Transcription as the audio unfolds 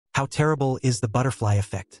How terrible is the butterfly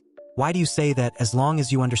effect? Why do you say that as long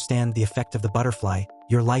as you understand the effect of the butterfly,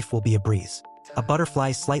 your life will be a breeze? A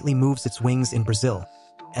butterfly slightly moves its wings in Brazil,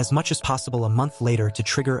 as much as possible a month later to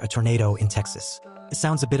trigger a tornado in Texas. It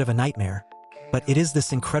sounds a bit of a nightmare, but it is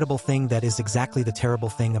this incredible thing that is exactly the terrible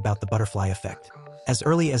thing about the butterfly effect. As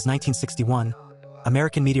early as 1961,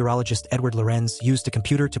 American meteorologist Edward Lorenz used a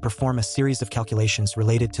computer to perform a series of calculations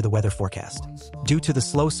related to the weather forecast. Due to the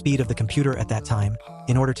slow speed of the computer at that time,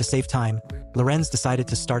 in order to save time, Lorenz decided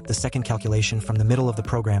to start the second calculation from the middle of the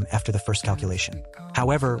program after the first calculation.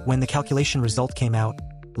 However, when the calculation result came out,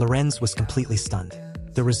 Lorenz was completely stunned.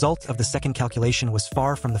 The result of the second calculation was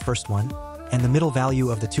far from the first one, and the middle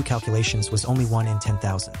value of the two calculations was only 1 in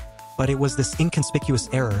 10,000. But it was this inconspicuous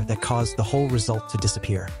error that caused the whole result to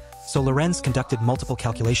disappear. So Lorenz conducted multiple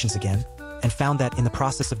calculations again, and found that in the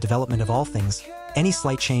process of development of all things, any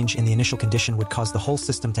slight change in the initial condition would cause the whole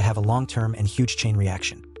system to have a long-term and huge chain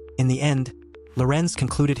reaction. In the end, Lorenz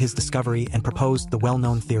concluded his discovery and proposed the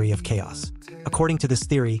well-known theory of chaos. According to this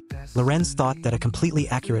theory, Lorenz thought that a completely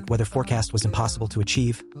accurate weather forecast was impossible to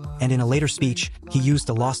achieve, and in a later speech, he used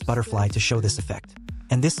a lost butterfly to show this effect.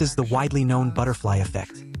 And this is the widely known butterfly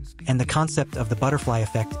effect. And the concept of the butterfly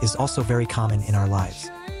effect is also very common in our lives.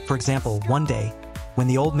 For example, one day, when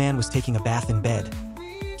the old man was taking a bath in bed,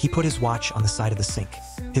 he put his watch on the side of the sink.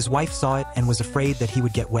 His wife saw it and was afraid that he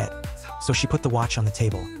would get wet, so she put the watch on the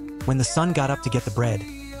table. When the son got up to get the bread,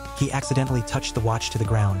 he accidentally touched the watch to the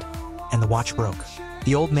ground, and the watch broke.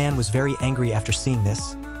 The old man was very angry after seeing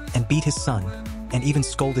this, and beat his son, and even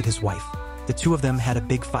scolded his wife. The two of them had a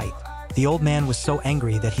big fight. The old man was so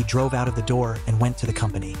angry that he drove out of the door and went to the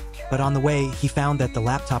company. But on the way, he found that the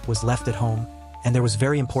laptop was left at home, and there was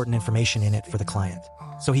very important information in it for the client.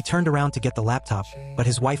 So he turned around to get the laptop, but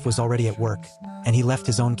his wife was already at work, and he left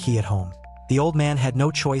his own key at home. The old man had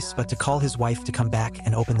no choice but to call his wife to come back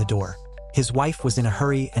and open the door. His wife was in a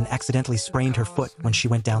hurry and accidentally sprained her foot when she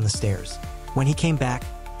went down the stairs. When he came back,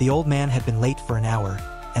 the old man had been late for an hour,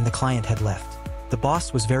 and the client had left. The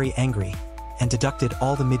boss was very angry, and deducted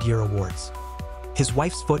all the mid-year awards. His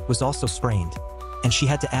wife's foot was also sprained, and she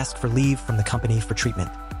had to ask for leave from the company for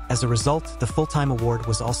treatment. As a result, the full-time award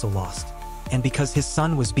was also lost. And because his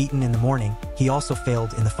son was beaten in the morning, he also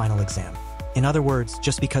failed in the final exam. In other words,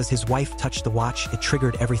 just because his wife touched the watch, it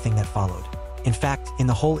triggered everything that followed. In fact, in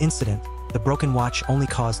the whole incident, the broken watch only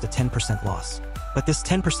caused a 10% loss. But this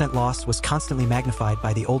 10% loss was constantly magnified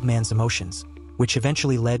by the old man's emotions, which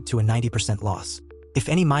eventually led to a 90% loss. If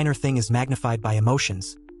any minor thing is magnified by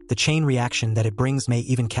emotions, the chain reaction that it brings may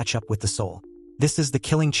even catch up with the soul. This is the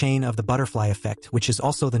killing chain of the butterfly effect, which is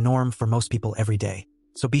also the norm for most people every day.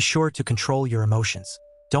 So be sure to control your emotions.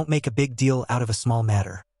 Don't make a big deal out of a small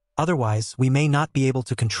matter. Otherwise, we may not be able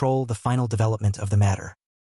to control the final development of the matter.